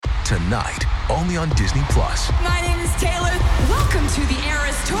Tonight, only on Disney+. My name is Taylor. Welcome to the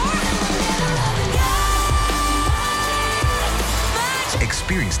Eras Tour.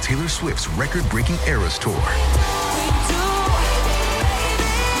 Experience Taylor Swift's record-breaking Eras Tour.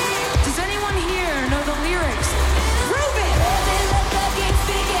 Does anyone here know the lyrics? Prove it!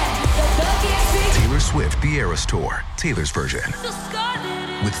 Taylor Swift, the Eras Tour, Taylor's version,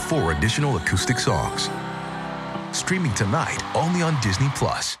 with 4 additional acoustic songs. Streaming tonight, only on Disney+.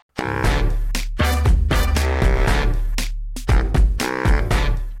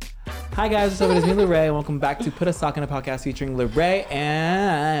 Hi guys, what's up? It is me, Larray, and welcome back to Put a Sock in a Podcast featuring Larray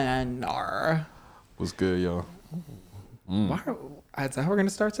and Nar. What's good, y'all? Is that how we're gonna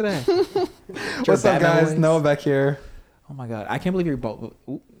start today? What's up, guys? Voice? Noah back here. Oh my god, I can't believe your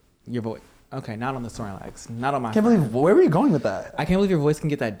voice. Okay, not on the story legs, not on my. Can't believe, where were you going with that? I can't believe your voice can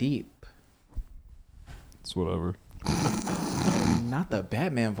get that deep. It's whatever. Not the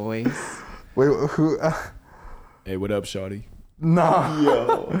Batman voice. Wait, who? Hey, what up, shawty? No.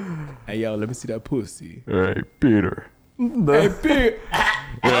 Yo. Hey yo, let me see that pussy. Hey, Peter. Hey Pete.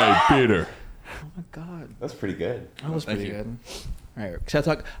 Hey, Peter. Oh my god, That's pretty good. that was pretty good. All right, should I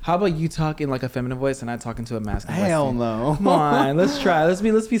talk? How about you talk in like a feminine voice and I talk into a masculine voice? Hell no. Come on, let's try. Let's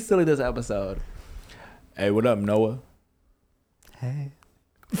be silly this episode. Hey, what up, Noah? Hey.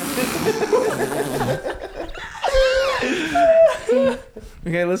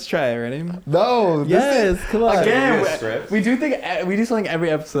 Okay, let's try it. Ready? No. Yes, come on. Again, script. we do something every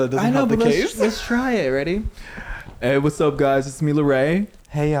episode. Doesn't I know, help but the case. let's try it. Ready? Hey, what's up, guys? It's me, Larray.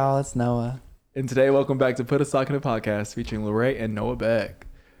 Hey, y'all. It's Noah. And today, welcome back to Put a Sock in a Podcast featuring Larray and Noah Beck.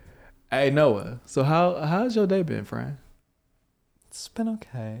 Hey, Noah. So how's your day been, friend? It's been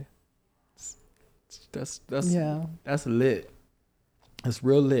okay. That's Yeah. That's lit. That's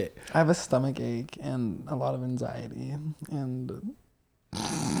real lit. I have a stomach ache and a lot of anxiety, and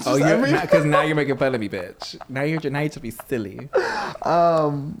Oh, you're because now you're making fun of me, bitch. Now you're to be silly.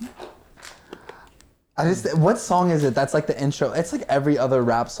 what song is it? That's like the intro. It's like every other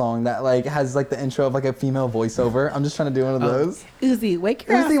rap song that like has like the intro of like a female voiceover. I'm just trying to do one of those. Uzi, wake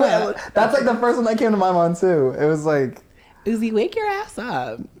your Uzi, ass up. that's like the first one that came to my mind too. It was like, Uzi, wake your ass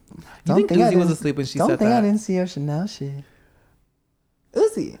up. You Don't think think I Uzi was didn't- asleep when she don't said think I that? didn't see your Chanel shit.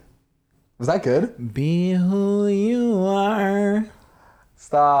 Uzi. Was that good? Be who you are.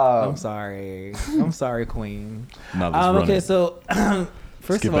 Stop. I'm sorry. I'm sorry, Queen. Now let's run Okay, it. so Let's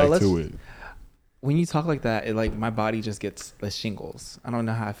first get of all, back to it. when you talk like that, it like my body just gets the shingles. I don't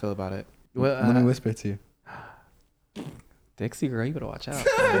know how I feel about it. Well, Let me whisper to you. Dixie girl, you better watch out.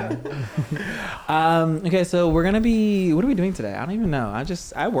 Okay, so we're gonna be. What are we doing today? I don't even know.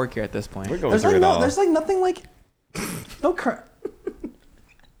 I work here at this point. We're going There's through like it no, all. there's like nothing like no current.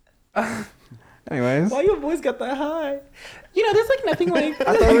 Anyways, Why your voice got that high? You know, there's like nothing like.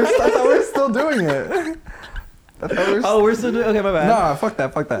 I thought we were still doing it. I thought we were Oh, we're still doing. Okay, my bad. no, fuck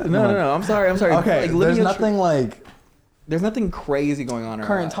that. No. I'm sorry. Okay, Like, living there's a nothing like There's nothing crazy going on in our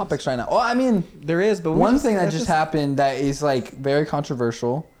current lives. topics right now. Well, I mean, There is, but one thing that just happened that is like very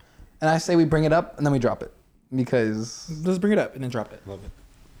controversial, and I say we bring it up and then we drop it because Let's bring it up and then drop it. Love it.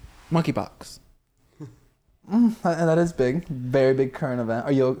 Monkeypox. that is big, very big current event.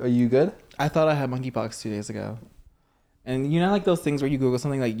 Are you good? I thought I had monkeypox 2 days ago. And you know, like those things where you Google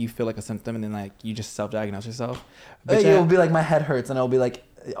something, like you feel like a symptom, and then like you just self-diagnose yourself. Bitch, It'll be like my head hurts, and it'll be like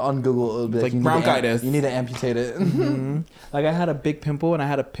on Google, it'll be Like you need to bronchitis. you need to amputate it. like I had a big pimple, and I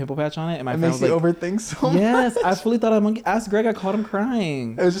had a pimple patch on it, and my It friend makes was you like, overthink so much. "Yes, I fully thought I had monkey." Ask Greg. I caught him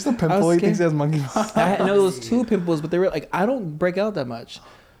crying. It was just a pimple. He thinks he has monkeypox. No, it was 2 pimples, but they were like, I don't break out that much.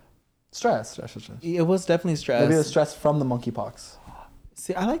 Stress. It was definitely stress. Maybe it was stress from the monkeypox.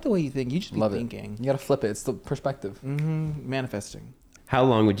 See, I like the way you think. You just be Love thinking. You gotta flip it. It's the perspective. Manifesting. How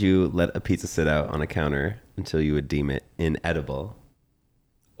long would you let a pizza sit out on a counter until you would deem it inedible?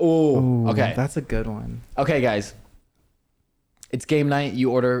 Oh, okay. That's a good one. Okay, guys. It's game night.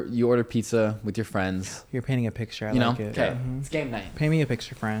 You order pizza with your friends. You're painting a picture. I You know. like it. Okay. It's game night. Paint me a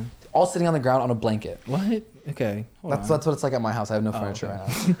picture, friend. All sitting on the ground on a blanket. What? Okay. Hold on. That's what it's like at my house. I have no furniture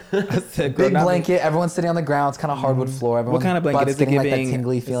okay. right now. I said, Big not- blanket. Everyone's sitting on the ground. It's kind of hardwood floor. What Everyone's kind of blanket butt's is it getting giving? like that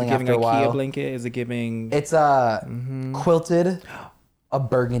tingly feeling is it giving after a IKEA while. blanket? Is it giving? It's quilted, a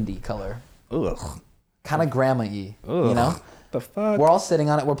burgundy color, Ugh. kind of grandma-y. You know. The fuck? We're all sitting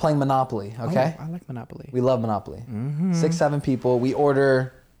on it. We're playing Monopoly. Okay. Oh, I like Monopoly. We love Monopoly. 6, 7 people. We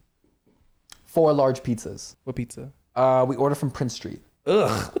order 4 large pizzas. What pizza? We order from Prince Street.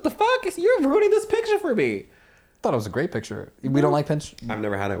 Ugh. What the fuck? You're ruining this picture for me. Thought it was a great picture. We don't like Prince. I've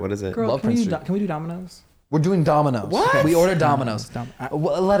never had it. What is it? Girl, Love can we, Prince do, Street. can we do Domino's? We're doing Domino's. What? We order Domino's.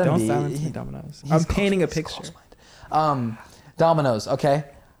 Well, let him Don't be. silence me, Domino's. He's I'm close- painting a he's picture. close-minded. Domino's. Okay.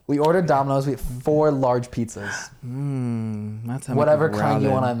 We ordered Domino's. We had 4 large pizzas. That's how Whatever making kind you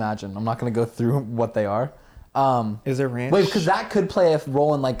ramen. want to imagine. I'm not going to go through what they are. Is there ranch? Wait, because that could play a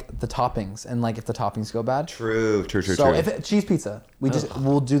role in like the toppings and like if the toppings go bad. True. So if cheese pizza,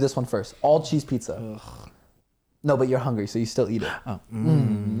 we'll do this one first. All cheese pizza. No, but you're hungry, so you still eat it. Oh.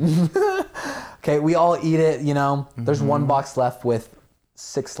 Okay, we all eat it. You know, there's 1 box left with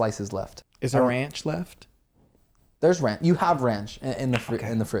 6 slices left. Is there ranch left? There's ranch. You have ranch in the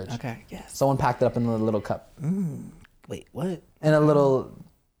in the fridge. Okay. Yes. Someone packed it up in a little cup. Wait. What? In a little.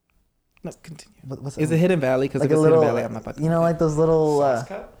 Let's continue. What's Is it Hidden Valley? Because like if a it's little? Hidden Valley, I'm not about to. You know, like those little.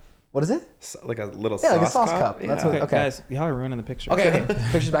 cup? What is it? Like a little Yeah, sauce like a sauce cup. Yeah. That's what. Okay, Okay. guys, y'all are ruining the picture. Okay.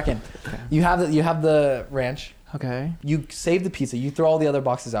 Pictures back in. You have the ranch. Okay. You save the pizza. You throw all the other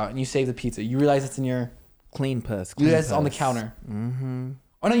boxes out, and you save the pizza. You realize it's in your. Clean puss. You realize it's on the counter. Mm-hmm.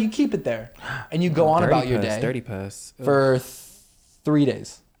 Oh no, you keep it there, and you go on about your day Dirty puss. for 3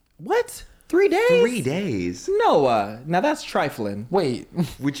 days. What? 3 days? 3 days. Noah. Now that's trifling. Wait,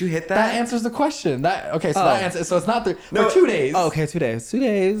 Would you hit that that? answers the question. That answers. So it's not No. for 2 days. Oh, okay, 2 days. 2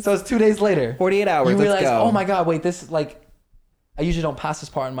 days. So it's 2 days later. 48 hours. You Let's realize, go. oh my god, wait, this is like, I usually don't pass this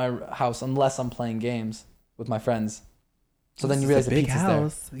part in my house unless I'm playing games with my friends. So then you realize the big pizza's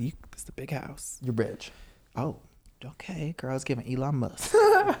house. It's the big house. there. You're rich. Oh, okay. Girl's giving Elon Musk.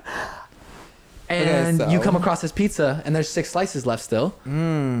 And so- you come across this pizza, and there's 6 slices left still.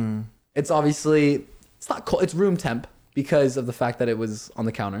 It's obviously, it's not cold. It's room temp because of the fact that it was on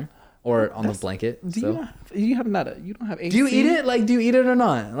the counter or on the blanket. Do So. you don't have AC? Do you eat it? Like, do you eat it or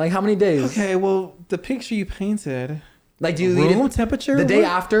not? Like, how many days? Okay, well, the picture you painted. Like, do you eat Room it temperature? the day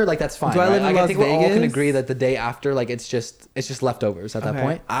What? after? Like, that's fine. Do I live in Like, Las I think we all can Vegas? agree that the day after, like, it's just leftovers at that Okay,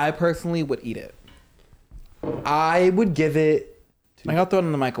 point. I personally would eat it. I would give it. Like, I'll throw it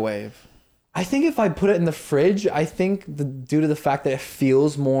in the microwave. I think if I put it in the fridge, I think due to the fact that it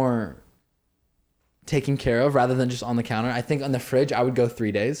feels more taken care of rather than just on the counter, I think on the fridge I would go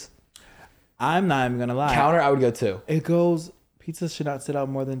 3 days. I'm not even gonna lie. Counter I would go 2. It goes. Pizza should not sit out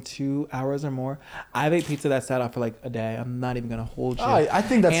more than 2 hours or more. I've ate pizza that sat out for like a day. I'm not even gonna hold you. Oh, I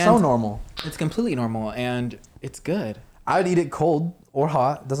think that's so And normal. It's completely normal and it's good. I would eat it cold or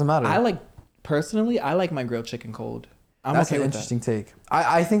hot. Doesn't matter. I like my grilled chicken cold. I'm That's okay an with interesting take.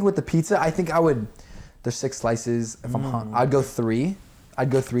 I think with the pizza, I think I would. There's 6 slices. If I'm hungry, I'd go 3. I'd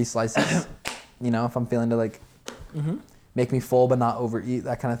go 3 slices. You know, if I'm feeling to like make me full but not overeat,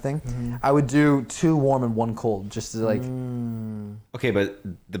 that kind of thing. I would do 2 warm and 1 cold, just to like. Okay, but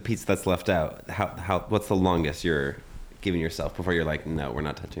the pizza that's left out, how what's the longest you're giving yourself before you're like, no, we're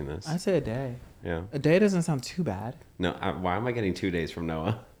not touching this? I'd say a day. Yeah. A day doesn't sound too bad. No, why am I getting 2 days from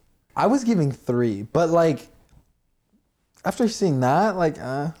Noah? I was giving 3, but like. After seeing that, like,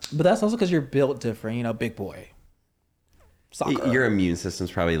 But that's also because you're built different, you know, big boy. Soccer. Your immune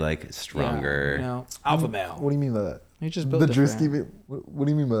system's probably like stronger. Yeah, you know, alpha male. what do you mean by that? You just built The different. Drewski. What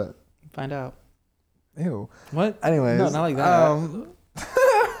do you mean by that? Find out. Ew. What? Anyways, No, not like that.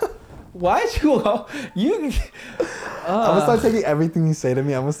 Why'd you? You. I'm gonna start taking everything you say to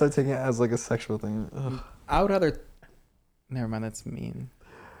me. I'm gonna start taking it as like a sexual thing. Ugh. I would rather. Never mind. That's mean.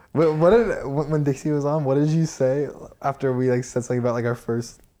 When Dixie was on, what did you say after we like said something about like our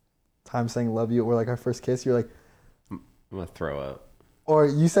first time saying love you or like our first kiss? You're like, I'm gonna throw up. or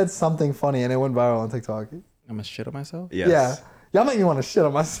you said something funny and it went viral on TikTok. I'm gonna shit on myself. Yes. Yeah, y'all make me want to shit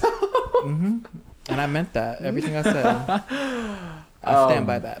on myself. And I meant that. Everything I said. I stand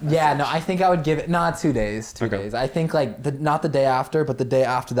by that. Yeah, no, I think I would give it 2 days. 2 Okay. days. I think like not the day after, but the day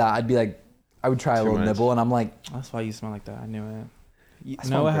after that, I'd be like, I would try a Too little much. nibble, and I'm like, That's why you smell like that. I knew it. I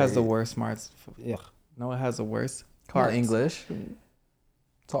smell Noah has the great. worst smarts. Ugh. Noah has the worst Hard cards. English.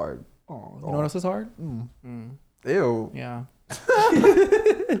 It's hard. You know what else is hard? Ew. Yeah.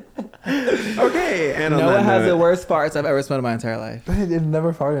 Okay. And on Noah that has the note- worst farts I've ever smelled in my entire life. It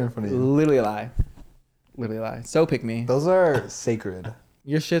never farted in front of you. Literally a lie. Literally a lie. So pick me. Those are sacred.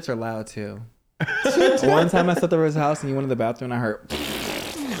 Your shits are loud too. One time I slept over his house and you went in the bathroom and I heard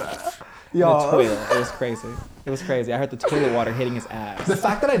the toilet. It was crazy. It was crazy. I heard the toilet water hitting his ass. The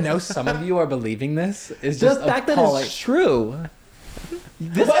fact that I know some of you are believing this is Just just the fact that appalling. it's true.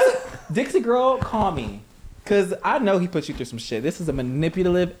 Dixie girl, call me. Cause I know he put you through some shit. This is a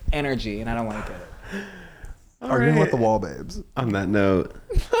manipulative energy and I don't like it. Arguing with the wall, babes. On that note,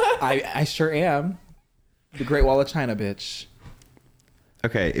 I sure am. The Great Wall of China, bitch.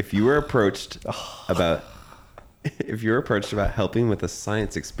 okay, if you were approached about helping with a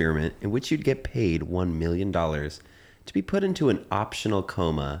science experiment in which you'd get paid $1 million to be put into an optional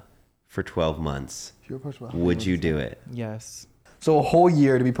coma for 12 months, would you do it? Yes. So a whole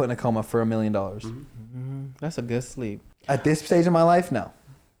year to be put in a coma for $1 million. That's a good sleep. At this stage of my life, no.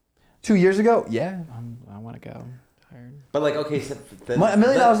 2 years ago, yeah. I want to go. I'm tired. But like, okay, so $1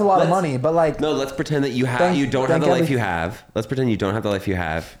 million is a lot of money, but like, no, let's pretend that you don't have the life you have. Let's pretend you don't have the life you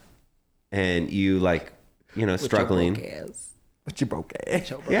have, and you like, struggling. but you broke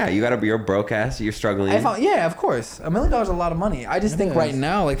ass. Yeah, you're broke ass. You're struggling. Yeah, of course. $1 million is a lot of money. I just think right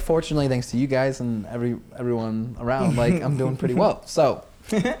now, like, fortunately, thanks to you guys and everyone around, like, I'm doing pretty well. So,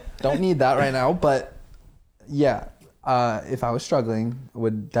 don't need that right now. But yeah, if I was struggling, I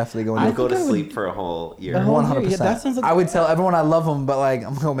would definitely go. I'd go to sleep for a whole year. 100%. Yeah, that sounds like I would tell everyone I love them, but like,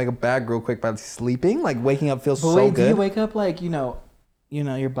 I'm gonna make a bag real quick by sleeping. Like, waking up feels so wait, good. do you wake up like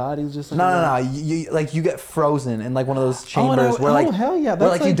your body's just like No. You get frozen in like one of those chambers where like hell yeah, where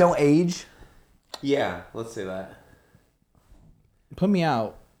like you don't age. Yeah, let's say that. Put me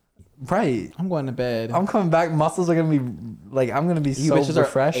out. Right. I'm going to bed. I'm coming back. Muscles are gonna be like I'm gonna be You so bitches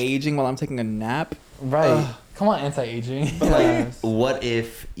refreshed. are aging while I'm taking a nap. Right. Ugh. Come on, anti-aging. But like, what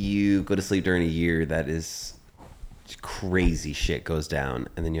if you go to sleep during a year that is crazy shit goes down,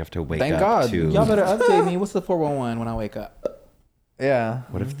 and then you have to wake Thank up God. to... Y'all better update me. What's the 411 when I wake up? Yeah.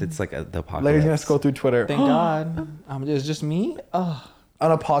 What if it's like the apocalypse? Later, you're gonna scroll through Twitter. Thank God. It's just me. Oh,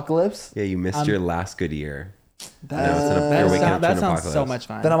 An apocalypse. Yeah, you missed your last good year. that You're waking up to an sounds so apocalypse. much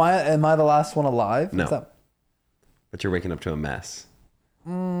fun. Then am I the last one alive? No. Is that- But you're waking up to a mess.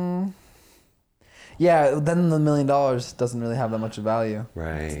 Yeah. Then the $1 million doesn't really have that much value.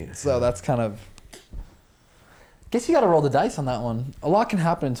 Right. So that's kind of. Guess you got to roll the dice on that one. A lot can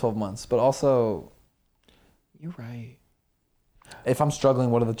happen in 12 months, but also, You're right. if I'm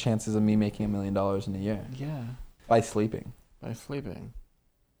struggling, what are the chances of me making $1 million in a year Yeah. by sleeping? By sleeping.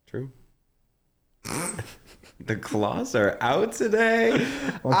 True. The claws are out today.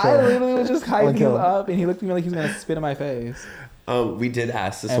 I literally was just hyping kill him him. up, and he looked at me like he was gonna spit in my face. We did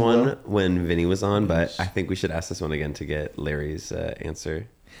ask this And one Will? when Vinny was on, but I think we should ask this one again to get Larry's answer.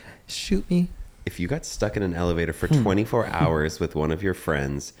 Shoot me. If you got stuck in an elevator for 24 hours with one of your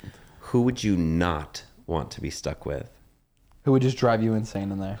friends, who would you not want to be stuck with? Who would just drive you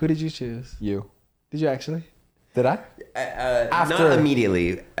insane in there? Who did you choose? You. Did you actually? Did I? Not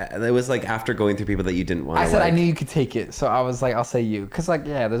immediately. It was like after going through people that you didn't want to I said like. I knew you could take it, so I was like, I'll say you. Because, like,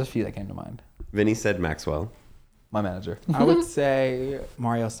 yeah, there's a few that came to mind. Vinny said Maxwell. My manager. I would say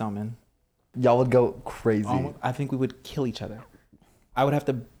Mario Selman. Y'all would go crazy. I think we would kill each other. I would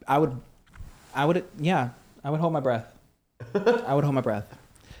hold my breath. I would hold my breath.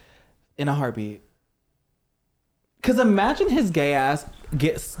 In a heartbeat. Because imagine his gay ass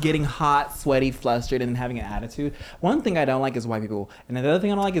getting hot, sweaty, flustered, and having an attitude. One thing I don't like is white people. And the other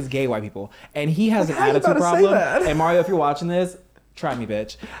thing I don't like is gay white people. And he has an how you attitude about to say problem. that? And Mario, if you're watching this, try me,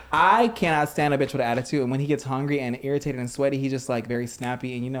 bitch. I cannot stand a bitch with an attitude. And when he gets hungry and irritated and sweaty, he's just like very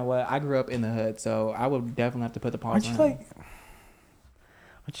snappy. And you know what? I grew up in the hood, so I would definitely have to put the paws on him.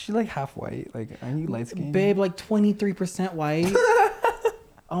 Aren't you like half white? Like, aren't you light skinned? Babe, like 23% white.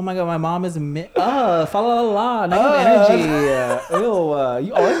 Oh my god, my mom is fa la la la, negative energy. Ew,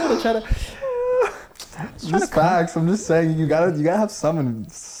 you always want to try to. Just facts. I'm just saying you gotta have some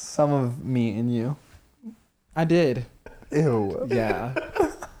of me in you. I did. Ew. Yeah.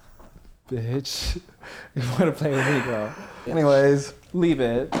 Bitch. You want to play with me, girl? Anyways, Leave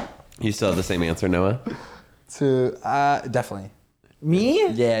it. You still have the same answer, Noah? to definitely. Me?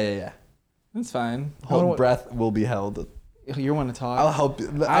 Yeah. That's fine. Hold breath will be held. You want to talk? I'll help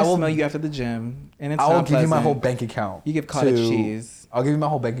you. I will smell you after the gym, and it's I will not give you my pleasant. whole bank account. You give cottage cheese. I'll give you my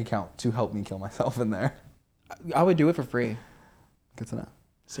whole bank account to help me kill myself in there. I would do it for free. Good to know.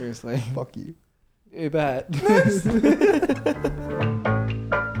 Seriously. Fuck you. You bet.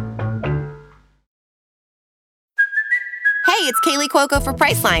 Hey, it's Kaylee Cuoco for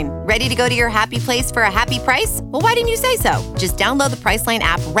Priceline. Ready to go to your happy place for a happy price? Well, why didn't you say so? Just download the Priceline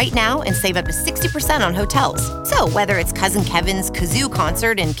app right now and save up to 60% on hotels. So whether it's Cousin Kevin's Kazoo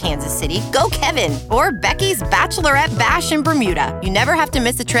Concert in Kansas City, go Kevin, or Becky's Bachelorette Bash in Bermuda, you never have to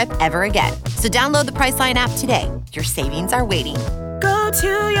miss a trip ever again. So download the Priceline app today. Your savings are waiting. Go to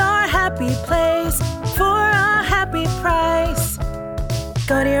your happy place for a happy price.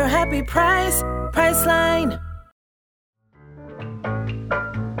 Go to your happy price, Priceline.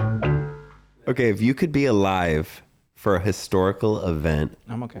 Okay, if you could be alive for a historical event,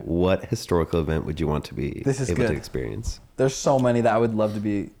 I'm okay. what historical event would you want to be This is able to good. experience? There's so many that I would love to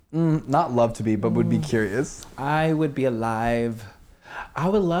be. Not love to be, but would be curious. I would be alive. I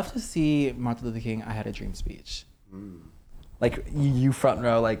would love to see Martin Luther King. I had a dream speech. Like you front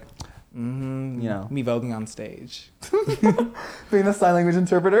row, like you know, Me voguing on stage. being the sign language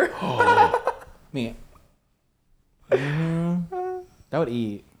interpreter. Me. That would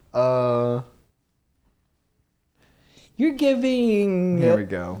eat. You're giving. Here we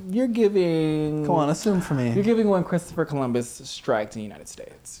go. You're giving. Come on, assume for me. You're giving when Christopher Columbus striked the United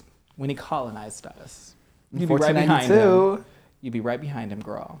States, when he colonized us. You'd be right behind him. 1492. You'd be right behind him,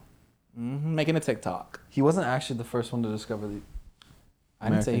 girl. Making a TikTok. He wasn't actually the first one to discover the. I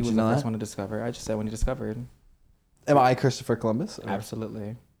didn't say he Americans, was you the know first that? one to discover. I just said when he discovered. Am I Christopher Columbus? Or-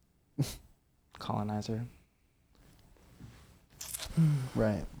 Absolutely. Colonizer.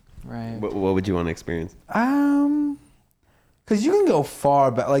 Right. Right. What would you want to experience? Because you can go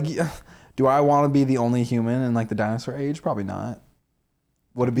far back. Like, do I want to be the only human in like the dinosaur age? Probably not.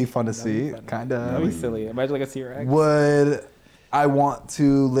 Would it be fun to see? Kind That'd be of. silly. Imagine like a T-Rex. Would I want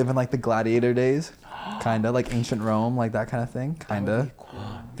to live in like the gladiator days? Kind of like ancient Rome, like that kind of thing. Kind of.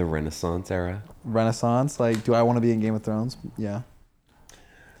 The Renaissance era. Renaissance. Like, do I want to be in Game of Thrones? Yeah.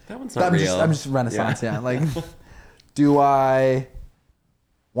 That one's not real. I'm just Renaissance. Yeah. Like, do I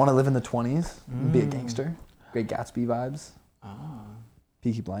want to live in the 20s? Be a gangster. Great Gatsby vibes.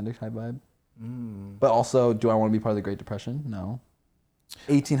 Peaky Blinder type vibe. But also, do I want to be part of the Great Depression? No.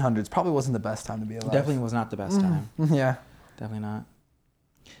 1800s probably wasn't the best time to be alive. Definitely was not the best time. Yeah. Definitely not.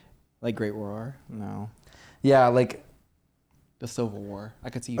 Like Great War? No. Yeah, like, The Civil War. I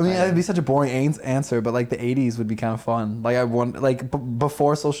could see you I mean, fighting. it'd be such a boring answer, but like the 80s would be kind of fun. Like, I want, like,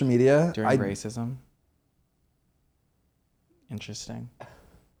 before social media. During racism. Interesting.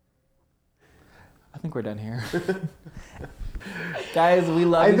 I think we're done here. Guys, we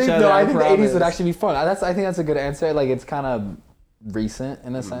love each other. I think the 80s would promise. actually be fun. I think that's a good answer. Like, it's kind of recent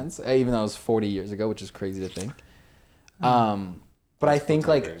in a sense, even though it was 40 years ago, which is crazy to think. But I think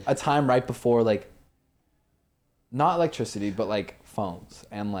like a time right before like not electricity, but like phones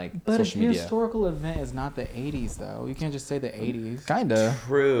and like But social a media. historical event is not the 80s, though. You can't just say the 80s. Kinda.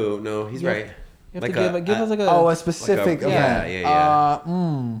 True. No, he's right. You have to give us like a... Oh, a specific yeah, event.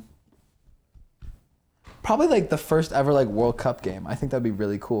 yeah. Probably like the first ever like World Cup game. I think that'd be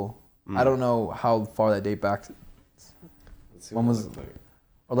really cool. I don't know how far that date back. When was?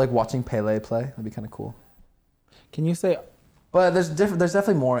 Or like watching Pele play. That'd be kind of cool. Can you say... But there's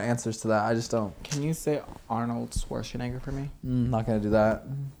definitely more answers to that. I just don't. Can you say Arnold Schwarzenegger for me? Not gonna do that.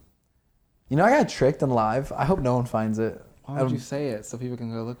 You know, I got tricked in live. I hope no one finds it. Why would you say it so people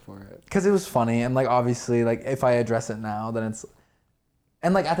can go look for it? Because it was funny and like obviously like if I address it now, then it's.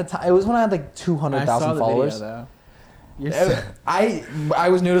 And like at the time, it was when I had like 200,000 followers. Video, though. I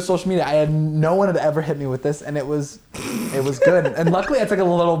was new to social media. I had no one had ever hit me with this, and it was good. And luckily, I took a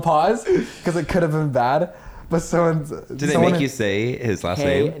little pause because it could have been bad. But someone Did they make you say his last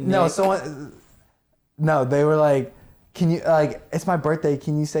name? No, someone. No, they were like, "Can you like? It's my birthday.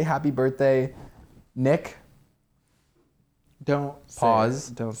 Can you say happy birthday, Nick?" Don't Pause.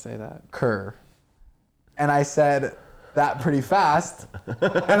 Don't say that. Kerr. And I said that pretty fast,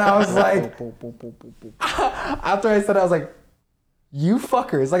 and I was like, after I said it, I was like, "You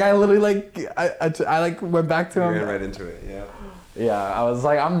fuckers!" Like I literally like I like went back to him. You ran right into it. Yeah. Yeah, I was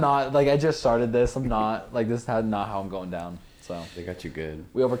like, I'm not like I just started this. I'm not like this is not how I'm going down. So They got you good.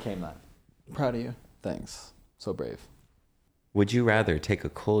 we overcame that. Proud of you. Thanks. So brave. Would you rather take a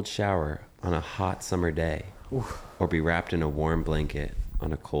cold shower on a hot summer day or be wrapped in a warm blanket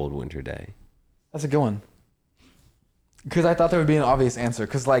on a cold winter day? That's a good one. Because I thought there would be an obvious answer.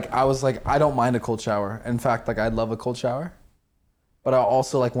 Because like I was like I don't mind a cold shower. In fact, like I love a cold shower. But I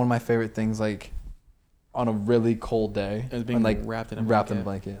also like one of my favorite things like on a really cold day Is being when, like wrapped in a wrapped in a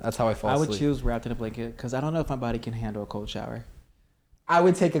blanket. blanket. That's how I fall I asleep. would choose wrapped in a blanket because I don't know if my body can handle a cold shower. I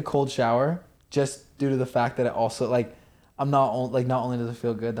would take a cold shower just due to the fact that it also like I'm not not only does it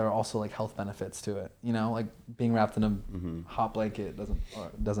feel good, there are also like health benefits to it. You know, like being wrapped in a hot blanket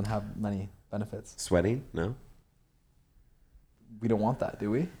doesn't have many benefits. Sweating? No? We don't want that,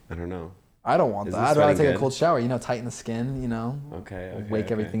 do we? I don't know. I don't want Isn't that. I'd rather sweating take good? a cold shower. You know, tighten the skin. You know, Okay.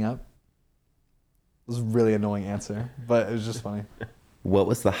 wake everything up. It was a really annoying answer, but it was just funny. What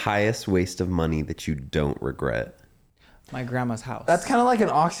was the highest waste of money that you don't regret? My grandma's house. That's kind of like an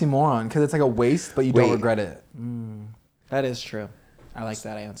oxymoron because it's like a waste, but you don't Wait. regret it. That is true. I like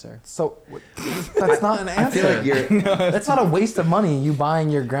that answer. So that's not an answer. I feel like you're... That's not a waste of money. You buying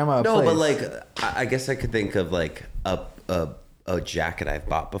your grandma a No, place. but like, I guess I could think of like a jacket I've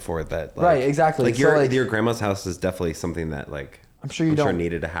bought before that. Like, Right, exactly. Like So, like- your grandma's house is definitely something that like I'm sure you don't.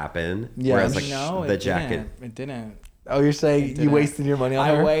 needed to happen. Yeah, Whereas I'm like No, the it jacket. Didn't. It didn't. Oh, you're saying you didn't. wasted your money on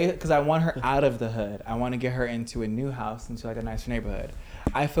I her? wait because I want her out of the hood. I want to get her into a new house, into like a nicer neighborhood.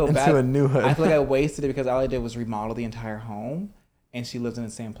 I feel Into bad. a new hood. I feel like I wasted it because all I did was remodel the entire home, and she lives in the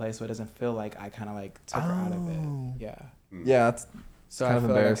same place, so it doesn't feel like I kind of like took her out of it. Yeah. Yeah, that's So kind I of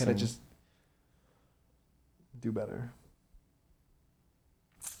feel like I could embarrassing. have just. do better.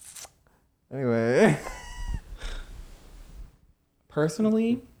 Anyway.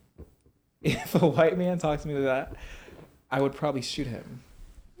 Personally, if a white man talks to me like that, I would probably shoot him.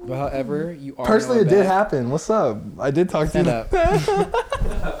 But however, you are Personally, it did happen. What's up? I did talk to you. Stand up.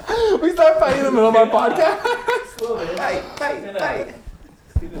 We started fighting in the middle of our podcast. Fight.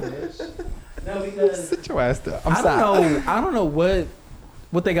 No, because Sit your ass down. I'm I sad. don't know. I don't know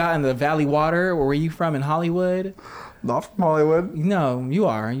what they got in the Valley Water. Where were you from in Hollywood? Not from Hollywood. No, you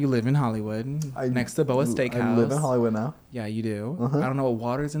are. You live in Hollywood, next to Boa Steakhouse. I live in Hollywood now. Yeah, you do. I don't know what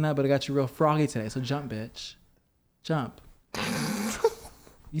water's in that, but it got you real froggy today. So jump, bitch. Jump.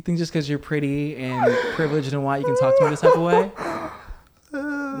 You think just because you're pretty and privileged and white, you can talk to me this type of way?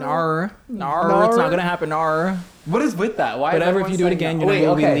 Nar. It's not gonna happen. Nar. What is with that? Why? Whatever. If you do it again, you know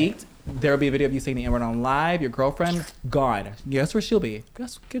you'll be leaked. There'll be a video of you saying the N-word on live. Your girlfriend gone. Guess where she'll be?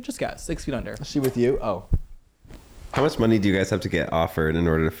 Just guess. 6 feet under. Is she with you? Oh. How much money do you guys have to get offered in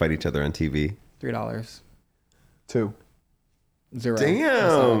order to fight each other on TV? $3. 2. 0.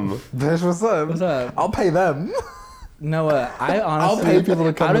 Damn. Bitch, what's up? What's up? I'll pay them. No, I honestly, pay people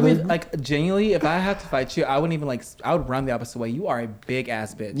to come I would to be the- like, genuinely, if I had to fight you, I wouldn't even I would run the opposite way. You are a big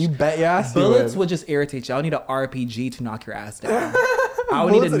ass bitch. You bet your ass you Bullets would. would just irritate you. I would need an RPG to knock your ass down. I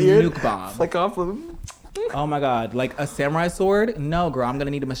would need a Bullets in the nuke bomb. Flick off of them. Oh my god, like a samurai sword? No, girl, I'm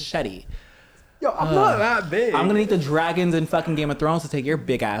gonna need a machete. Yo, I'm not that big. I'm gonna need the dragons in fucking Game of Thrones to take your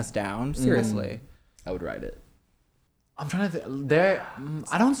big ass down. Seriously. I would ride it. I'm trying to.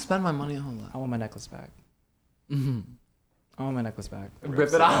 I don't spend my money on that. I want my necklace back. I want my necklace back.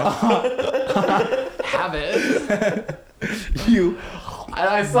 Rip it off. Have it. You.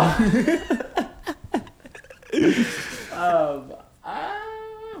 I saw.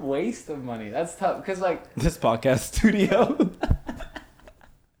 Waste of money. That's tough because like This podcast studio.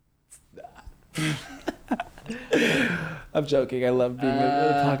 I'm joking. I love being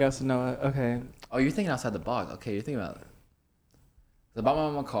a podcast with Noah. Okay. oh you're thinking outside the box. Okay, you're thinking about it. I bought my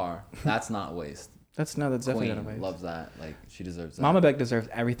mama a car. That's not waste. That's definitely Queen not a waste. loves that. Like she deserves that. Mama Beck deserves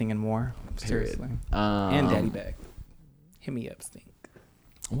everything and more. Period. Seriously. And Daddy Beck. Hit me up, Stink.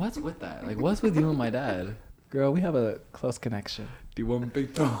 What's with that? Like what's with you and my dad? Girl, we have a close connection. Do you want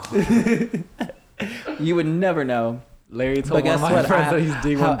big dog? You would never know. Larry But told one guess of my what? friends that he's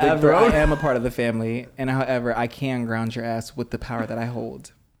doing one big However, I throat. am a part of the family, and however, I can ground your ass with the power that I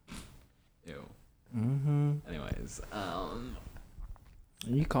hold. Ew. Mm-hmm. Anyways,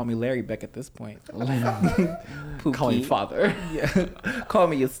 You call me Larry Beck at this point. call me Pookie. father. Yeah. Call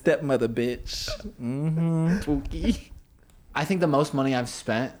me your stepmother, bitch. Mm-hmm. Pookie. I think the most money I've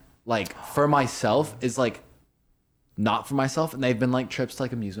spent, like for myself, is like not for myself, and they've been like trips to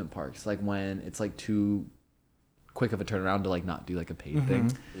like amusement parks, like when it's like too quick of a turnaround to like not do like a paid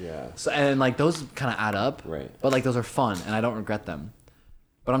thing. Yeah. So and like those kind of add up, Right. But like those are fun, and I don't regret them.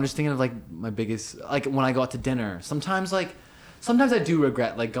 But I'm just thinking of like my biggest, like when I go out to dinner. Sometimes I do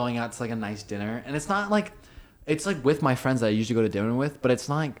regret like going out to like a nice dinner, and it's not like. It's like with my friends that I usually go to dinner with, but it's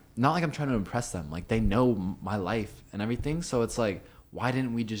not like I'm trying to impress them. Like they know my life and everything, so it's like, why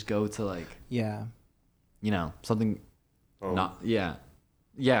didn't we just go to like, Yeah. you know, something, not you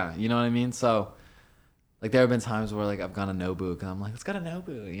know what I mean? So, like there have been times where like I've gone to Nobu and I'm like, let's go to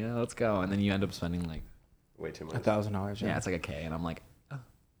Nobu, you know, let's go, and then you end up spending like, Way too much. $1,000. yeah, it's like a K, and I'm like,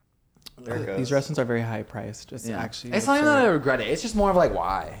 There it goes. These restaurants are very high priced. It's yeah, actually. it's not even that I absurd. regret it. It's just more of like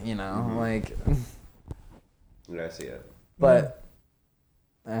why, you know, like, Yeah, I see it. But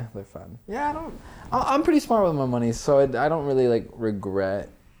they're fun. Yeah, I'm pretty smart with my money, so I don't really like regret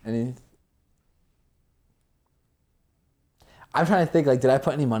any. I'm trying to think, like, did I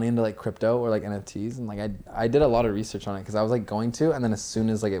put any money into like crypto or like NFTs? And like I did a lot of research on it because I was like going to, and then as soon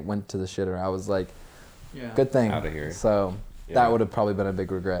as like it went to the shitter, I was like, Yeah. good thing. Outta here. So Yeah. that would have probably been a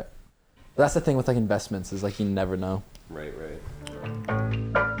big regret. But that's the thing with like investments is like you never know. Right.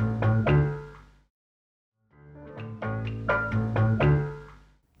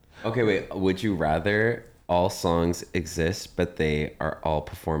 Okay, wait. Would you rather all songs exist, but they are all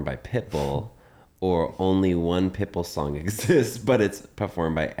performed by Pitbull, or only one Pitbull song exists, but it's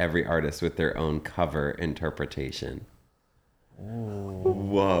performed by every artist with their own cover interpretation?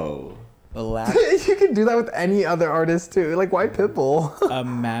 Whoa. You can do that with any other artist too. Like why Pitbull?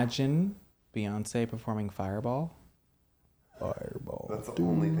 Imagine Beyonce performing Fireball. Fireball. That's the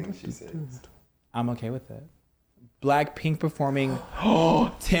only thing she sings. I'm okay with it. Blackpink performing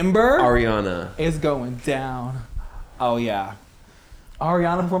Timber Ariana. is going down. Oh yeah.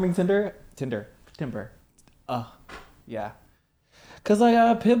 Ariana performing Timber. Yeah. Cause like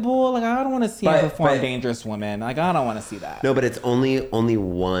Pitbull, like I don't want to see her perform but- Dangerous Woman. Like I don't want to see that. No, but it's only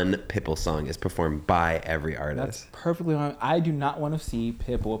one Pitbull song is performed by every That's artist. perfectly fine. I do not want to see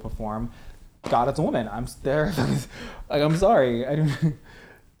Pitbull perform God, it's a woman. I'm there. Like, I'm sorry. I don't.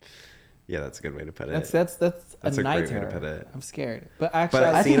 Yeah, that's a good way to put it. That's That's a a night great way to terror. put it. I'm scared. But actually,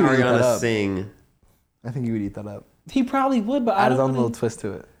 But I seeing think he would eat that Ariana up. sing, I think you would eat that up. he probably would, but I Add don't his own wanna- little twist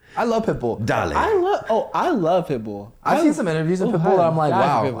to it. I love Pitbull. Dale. I love Pitbull. I've seen some interviews of Pitbull that I'm like, die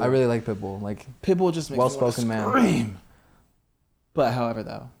for wow, Pitbull. I really like Pitbull. Like, Pitbull just makes Well-spoken me man. want to scream. But however,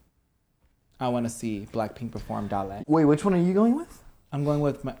 though, I want to see Blackpink perform Dale. wait, which one are you going with? I'm going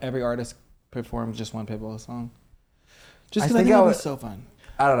with every artist performs just one Pitbull song. Just I because I think think I it would would- be so fun.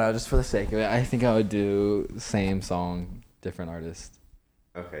 I don't know, just for the sake of it. I think I would do same song, different artist.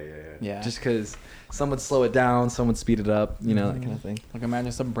 Okay, yeah. Yeah. Just because some would slow it down, some would speed it up, you know, that kind of thing. Like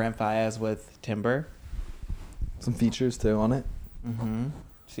imagine some Brent Faiyaz with Timber. Some features too on it. Mm-hmm.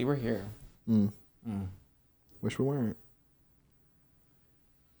 See, we're here. Wish we weren't.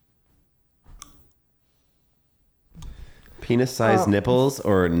 Penis-sized nipples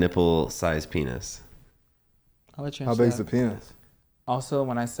or nipple-sized penis? I'll let you How answer big's the that. penis? Also,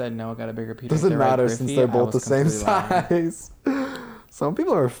 when I said no, I got a bigger penis. Doesn't they're right, matter Griffey, since they're I both the was same completely lying. size. Some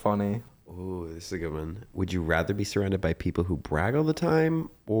people are funny. Ooh, this is a good one. Would you rather be surrounded by people who brag all the time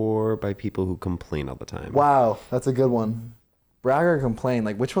or by people who complain all the time? Wow, that's a good one. Brag or complain?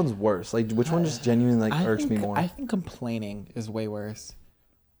 Like, which one's worse? Like, which one just genuinely like irks me more? I think complaining is way worse.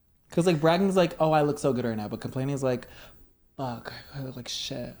 Cause like bragging is like, oh, I look so good right now, but complaining is like, fuck, I look like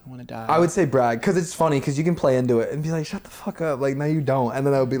shit. I want to die. I would say brag because it's funny because you can play into it and be like, shut the fuck up. Like, no, you don't. And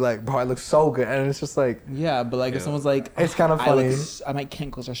then I would be like, bro, I look so good. And it's just like, Yeah, but like if someone's like, It's kinda funny. My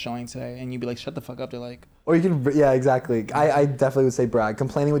kinkles are showing today, and you'd be like, shut the fuck up. They're like, or you can, yeah, exactly. I definitely would say brag.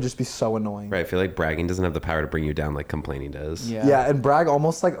 Complaining would just be so annoying. Right, I feel like bragging doesn't have the power to bring you down like complaining does. yeah, Yeah, and brag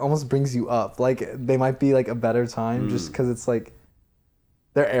almost brings you up. Like, they might be like a better time just because it's like,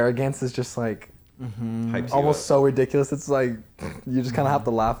 their arrogance is just like Hypes you almost up. so ridiculous. It's like, you just kind of have to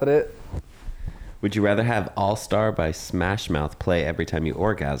laugh at it. Would you rather have All Star by Smash Mouth play every time you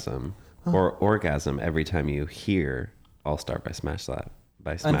orgasm or orgasm every time you hear All Star by Smash Mouth?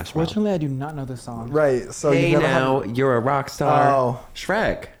 Unfortunately, I do not know this song. Right. So Hey you never now, have- you're a rock star. Oh.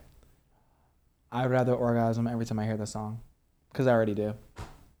 Shrek. I'd rather orgasm every time I hear the song, because I already do.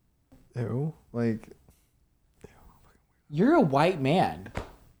 Ew. Like, You're a white man.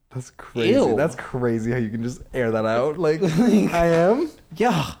 that's crazy. Ew. That's crazy how you can just air that out. Like, I am.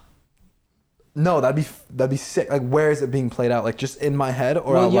 Yeah. No, that'd be sick. Like, where is it being played out? Like, just in my head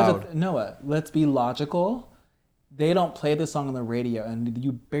or out you loud? have to, Noah, let's be logical. They don't play this song on the radio, and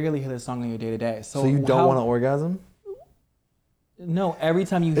you barely hear this song on your day to day. So you don't want to orgasm? No, every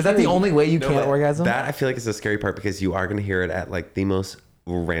time you Is that the only way you No, can't but orgasm? That I feel like is the scary part because you are going to hear it at like the most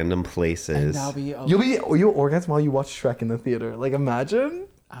random And places. that'll be You'll orgasm while you watch Shrek in the theater. Like, imagine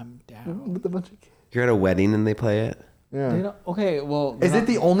I'm down. with a bunch of kids. You're at a wedding and they play it. Yeah. They don't, okay, well, Is it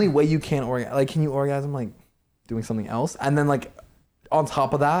the only way you can orgasm? Like, can you orgasm like doing something else? And then like on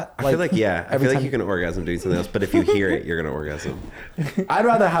top of that, I feel like, yeah, I every feel like time- you can orgasm doing something else, but if you hear it, you're going to orgasm. I'd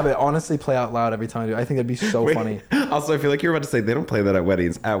rather have it honestly play out loud every time I do. I think that'd be so Wait, funny. Also, I feel like you're about to say they don't play that at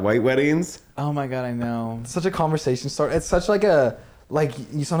weddings. At white weddings, Oh my god, I know. Such a conversation start. It's such like a like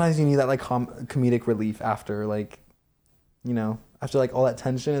you sometimes you need that like comedic relief after like, you know, after like all that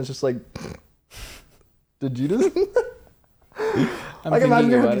tension. It's just like, did you just? I'm Like, thinking imagine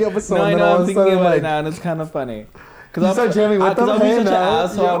you're about hooking it. up with someone No, I and know, all I'm of a thinking sudden, about it like- now, and it's kind of funny. You start jamming with them? I'll be Hey, such an now,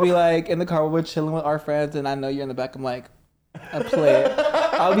 asshole. I'll yo. be like in the car, we're chilling with our friends, and I know you're in the back. I'm like, I play it.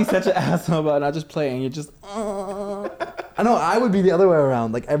 I'll be such an asshole about it, and I just play it, and you're just, I know I would be the other way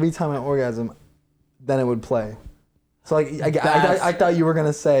around. Like every time I orgasm, then it would play. So like I thought you were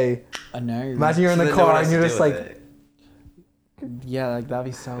gonna say, I know. imagine you're in the So then no one car has and to you're deal just with like, it. Yeah, like that'd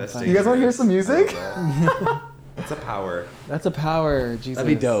be so That's funny. you guys want to hear some music? It's a power. That's a power, Jesus.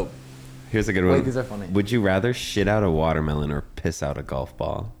 That'd be dope. Here's a good one. Wait, these are funny. Would you rather shit out a watermelon or piss out a golf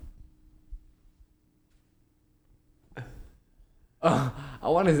ball? I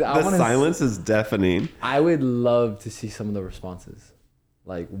want to. The silence is deafening. I would love to see some of the responses.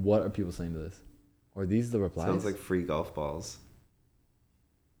 Like, what are people saying to this? Or these the replies? Sounds like free golf balls.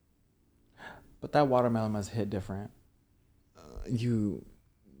 But that watermelon must hit different. you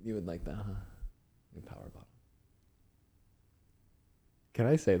would like that, huh? Your power bottle. Can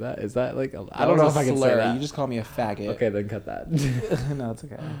I say that? Is that like? I don't know if I can say slur. that. You just call me a faggot. Okay, then cut that. No, it's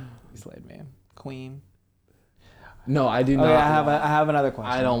okay. You slayed me, queen. No, I do not. Okay, I have another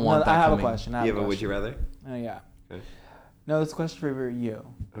question. I don't want No, I that have coming. a question. I have Yeah, a but would question. you rather? Oh yeah. Okay. No, this question for you.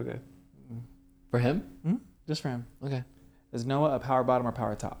 Okay. For him? Just for him. Okay. Is Noah a power bottom or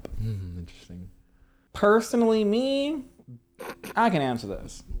power top? Interesting. Personally, me, I can answer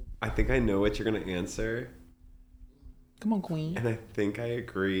this. I think I know what you're gonna answer, Come on, queen. and I think I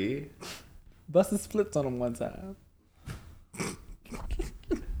agree. Busted splits on him one time.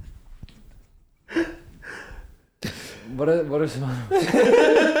 What are some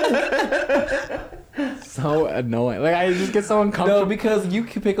so annoying? Like I just get so uncomfortable. No, because you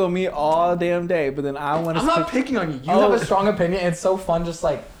can pick on me all damn day, but then I want to. I'm not picking on you. You have a strong opinion. It's so fun. Just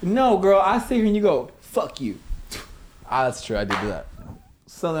like No, girl, I sit here and you go, fuck you. That's true. I do that.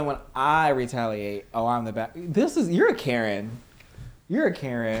 So then when I retaliate, I'm the bad. You're a Karen. You're a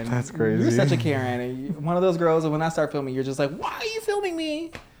Karen. That's crazy. You're such a Karen. And one of those girls, and when I start filming, you're just like, why are you filming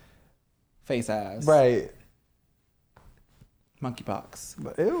me? Face ass. Right.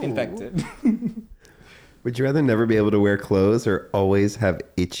 Monkeypox. Ew. Infected. Would you rather never be able to wear clothes or always have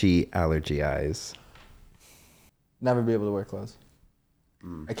itchy allergy eyes? Never be able to wear clothes.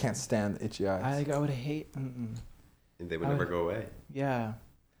 I can't stand itchy eyes. I would hate. They would never go away. Yeah.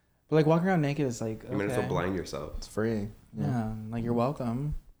 But like walking around naked is like, You might as well blind yourself. It's free. Yeah. Like you're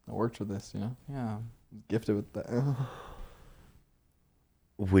welcome. I worked for this, you know? Yeah. Gifted with that.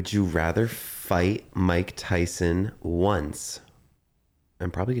 Would you rather fight Mike Tyson once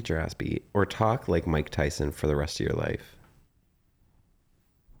and probably get your ass beat, or talk like Mike Tyson for the rest of your life?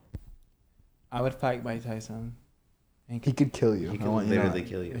 I would fight Mike Tyson. He could kill you. He I could want you to know literally that.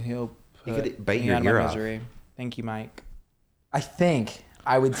 kill you. He'll He put could bite me your out of my ear off. misery. Thank you, Mike. I think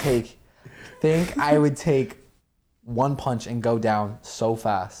I would take one punch and go down so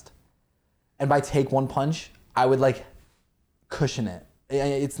fast. And by take one punch, I would like cushion it.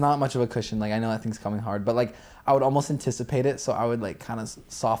 It's not much of a cushion. Like I know that thing's coming hard, but like I would almost anticipate it, so I would like kind of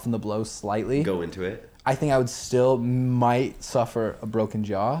soften the blow slightly. Go into it. I think I would still might suffer a broken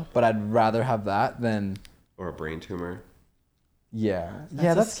jaw, but I'd rather have that than Or a brain tumor.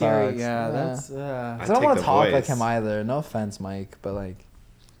 that's scary. sucks. Yeah, that's. 'Cause I'd I don't take want the to talk voice. like him either. No offense, Mike, but like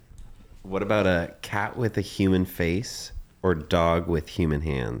What about a cat with a human face or dog with human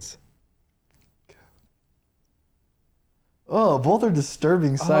hands? both are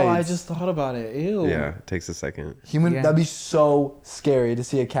disturbing sights. Oh, I just thought about it. Ew. Yeah, it takes a second. Human. Yeah. That'd be so scary to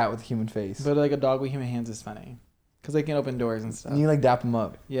see a cat with a human face. But like a dog with human hands is funny, because they can open doors and stuff. And you like dap him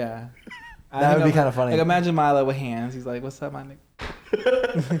up. Yeah. That would be kind of funny. Like imagine Milo with hands. He's like, "What's up, my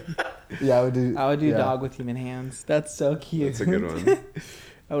nigga?" Yeah, I would do. I would do yeah. dog with human hands. That's so cute. That's a good one.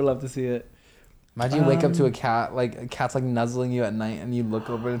 I would love to see it. Imagine you wake up to a cat, like a cat's like nuzzling you at night, and you look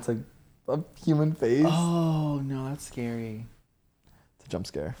over and it's like a human face. Oh no, that's scary. It's a jump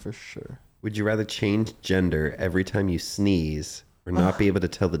scare for sure. Would you rather change gender every time you sneeze or not be able to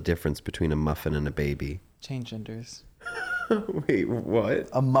tell the difference between a muffin and a baby? Change genders. Wait, what?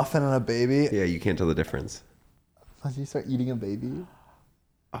 A muffin and a baby. Yeah, you can't tell the difference. Imagine you start eating a baby.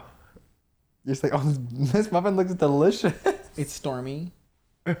 You're just like, oh, this muffin looks delicious. It's Stormy.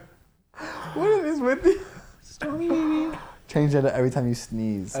 What is with you? Stormy, baby. Change it every time you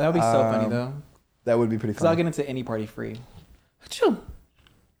sneeze. That would be so funny though. That would be pretty Because I'll funny. get into any party free. Achoo.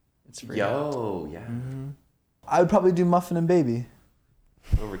 It's free. Yo, yeah. I would probably do muffin and baby.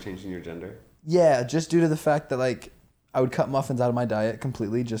 Over changing your gender? Yeah, just due to the fact that like I would cut muffins out of my diet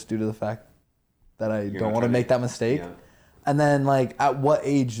completely, just due to the fact that I You're don't not want to trying make that mistake. Yeah. And then like at what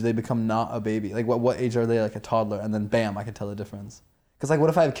age do they become not a baby? Like what age are they like a toddler? And then bam, I can tell the difference. Because like what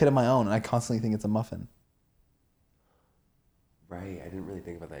if I have a kid of my own and I constantly think it's a muffin? Right, I didn't really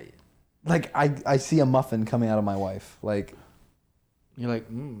think about that yet. Like I see a muffin coming out of my wife. Like You're like,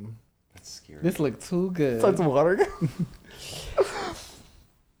 That's scary. this looked too good. it's like water.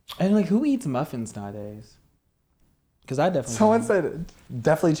 And like, who eats muffins nowadays? Because I definitely. Someone don't. said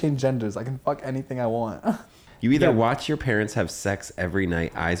definitely change genders. I can fuck anything I want. You either watch your parents have sex every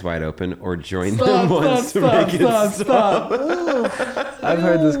night, eyes wide open, or join them once to make it stop. I've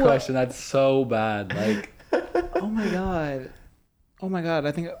heard this question. That's so bad. Like, Oh my god. Oh my god.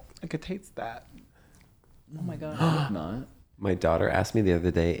 I think I could taste that. Oh my god. not. My daughter asked me the other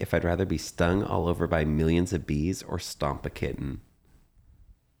day if I'd rather be stung all over by millions of bees or stomp a kitten.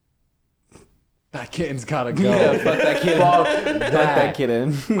 That kitten's gotta go. Yeah, fuck that kid. Fuck Fuck that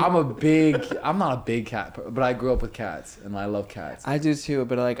kitten. I'm not a big cat, but I grew up with cats and I love cats. I do too,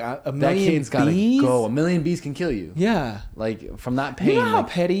 but like a That million kitten's gotta bees? go. A million bees can kill you. Yeah. Like from that pain, You know how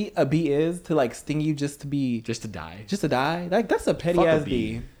like, petty a bee is to like sting you just to be just to die. just to die? Like that's a petty Fuck a ass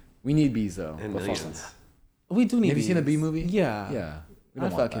bee. bee. We need bees though. And But fuck millions. them. We do need Have you seen a bees. bee movie? Yeah. Yeah. We I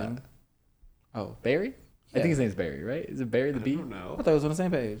don't want fuck that. him. Oh. Barry? I Yeah. think his name's Barry, right? Is it Barry the bee? No. I thought it was on the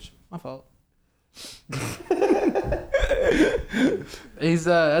same page. My fault. He's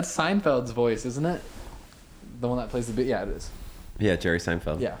that's Seinfeld's voice, isn't it? The one that plays the bee. Yeah, it is. Yeah, Jerry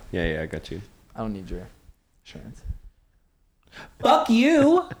Seinfeld. Yeah. Yeah, I got you. I don't need your insurance. Fuck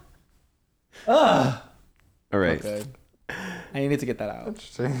you. Ugh. All right. Okay. I needed to get that out.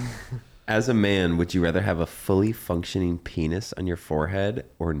 Interesting. As a man, would you rather have a fully functioning penis on your forehead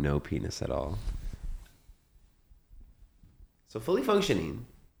or no penis at all? So fully functioning,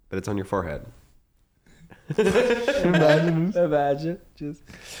 but it's on your forehead. Imagine. Just,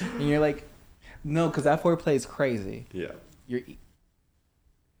 and you're like, no, because that foreplay is crazy. Yeah. You're,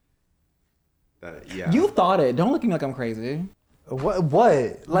 Yeah. you thought it. Don't look at me like I'm crazy.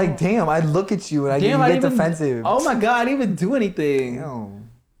 What? Like, damn, I look at you and I Damn, get defensive. Oh my God, I didn't even do anything. Damn.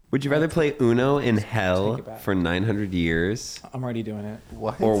 Would you rather play Uno in hell for 900 years I'm already doing it.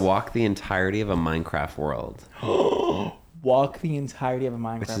 What? or walk the entirety of a Minecraft world? Walk the entirety of a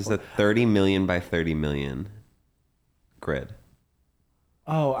Minecraft Which is world. a 30 million by 30 million grid.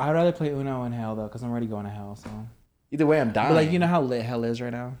 Oh, I'd rather play Uno in hell though, because I'm already going to hell. So, Either way, I'm dying. but like, you know how lit hell is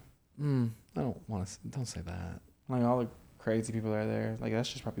right now. I don't want to. Don't say that. Like all the crazy people are there. Like that's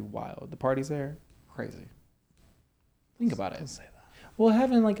just probably wild. The parties there, crazy. Think about it. Don't say that. Well,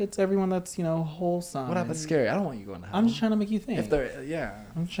 heaven, like it's everyone that's wholesome. What happened? Scary. I don't want you going to hell. I'm just trying to make you think. If they're yeah.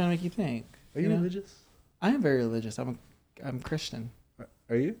 I'm just trying to make you think. Are you know? religious? I am very religious. I'm Christian.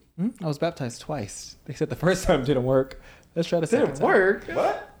 Are you? I was baptized twice. They said the first time didn't work. Let's try the second Didn't time. work.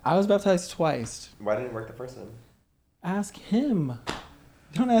 What? I was baptized twice. Why didn't it work the first time? Ask him.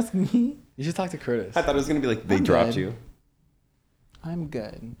 Don't ask me. You should talk to Curtis. I thought it was going to be like they I'm dropped good. you. I'm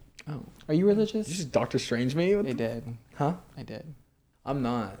good. Oh, Are you religious? you just Doctor Strange me? I did. Huh? I did. I'm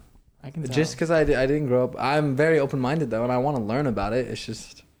not. I can tell. Just because I didn't grow up. I'm very open-minded though, and I want to learn about it. It's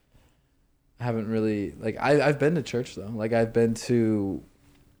just I haven't really like I've been to church though. Like I've been to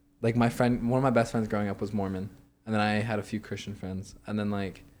like my friend. One of my best friends growing up was Mormon, and then I had a few Christian friends, and then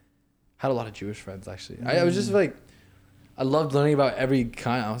like had a lot of Jewish friends actually. I was just like I loved learning about every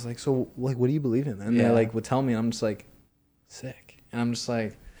kind. I was like, so like, what do you believe in? And they Yeah. like would tell me, and I'm just like sick, and I'm just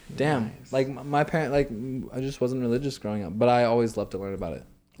like. Damn, Nice. like my parent, like I just wasn't religious growing up, but I always loved to learn about it,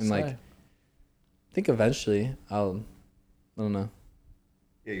 and like Slay. I think eventually I don't know.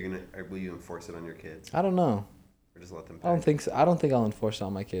 Yeah, you're gonna. Will you enforce it on your kids, I don't know. or just let them? I don't think so. I don't think I'll enforce it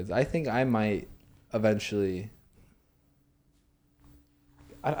on my kids. I think I might eventually.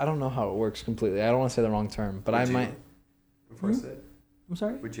 I don't know how it works completely. I don't want to say the wrong term, but I might. enforce it. I'm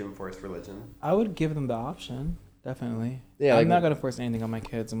sorry? Would you enforce religion? I would give them the option. Definitely. Yeah, I'm like- not going to force anything on my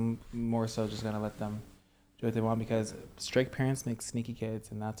kids. I'm more so just going to let them do what they want because strict parents make sneaky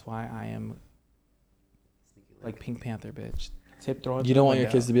kids. And that's why I am like Pink Panther, bitch. Tip throwing. You don't want your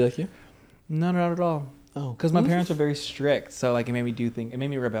kids to be like you? No, not at all. Oh, Because my parents are very strict, so like it made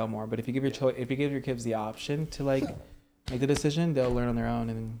me rebel more. But if you give your kids the option to like make the decision, they'll learn on their own.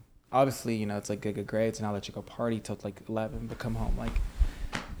 And obviously, it's like good grades, and I'll let you go party till like 11, but come home. Like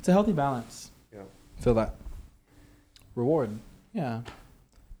it's a healthy balance. Yeah. Feel that. Reward. Yeah.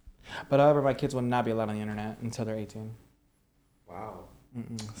 But however, my kids will not be allowed on the internet until they're 18. Wow.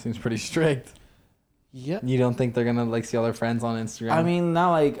 Seems pretty strict. Yep. You don't think they're gonna like see all their friends on Instagram? I mean,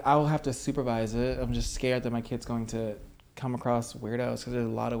 not like I will have to supervise it. I'm just scared that my kid's going to come across weirdos because there's a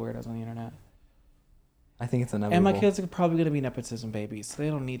lot of weirdos on the internet. I think it's inevitable. And my kids are probably going to be nepotism babies, so they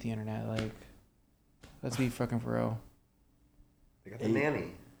don't need the internet. Like, let's be fucking for real. They got the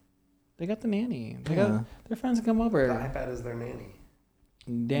nanny. They got the nanny. They Yeah. got their friends to come The over. iPad is their nanny.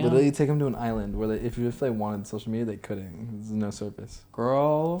 Damn. Literally take them to an island where if they wanted social media, they couldn't. There's no service.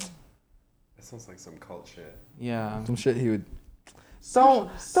 Girl. That sounds like some cult shit. Yeah. Some shit he would. Don't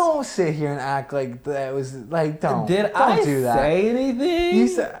sit here and act like that was like don't. Did don't I do that. say anything? You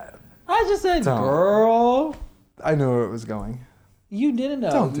said. I just said, Don't. girl. I knew where it was going. You didn't know.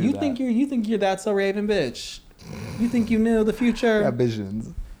 Don't do you that. think you're that so raven bitch. You think you knew the future. I got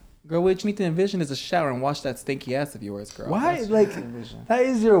visions. Girl, what you need to envision is a shower and wash that stinky ass of yours, girl. Why? That's Like what you envision. that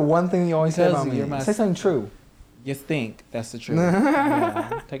is your one thing you always say Because about me. you're my- Say something true. You stink. That's the truth.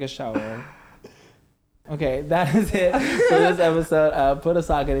 Yeah. Take a shower. Okay, that is it for this episode of Put a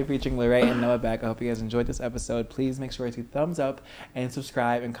Sock in It featuring Larray and Noah Beck. I hope you guys enjoyed this episode. Please make sure to thumbs up and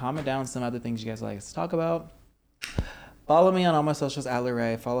subscribe and comment down some other things you guys like us to talk about. Follow me on all my socials at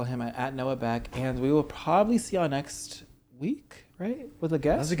Larray. Follow him at Noah Beck. And we will probably see y'all next week, right? With a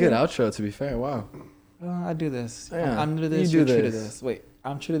guest. That's a good outro, to be fair. Wow. I do this. Yeah, I'm new to this. you You're do true to this. this. Wait,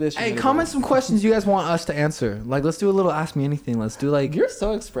 I'm true to this. you're Hey, new to comment this. some questions you guys want us to answer. Like, let's do a little Ask Me Anything. Let's do like You're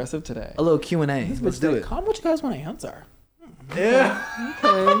so expressive today. a little Q&A. This Let's bitch do said, it. comment what you guys want to answer. Yeah.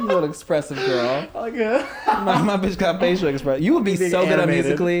 Okay, you little expressive girl. Okay. my bitch got facial expression. You would be Being so good at animated.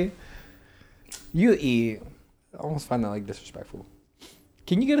 musically. You eat. I almost find that like disrespectful.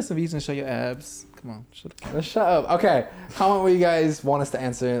 Can you get us some views and show your abs? Come on. Shut up. Okay. Comment what you guys want us to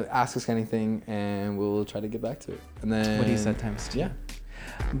answer. Ask us anything, and we'll try to get back to it. And then What he said times two. Yeah.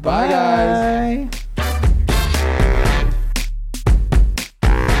 Bye, guys. Bye.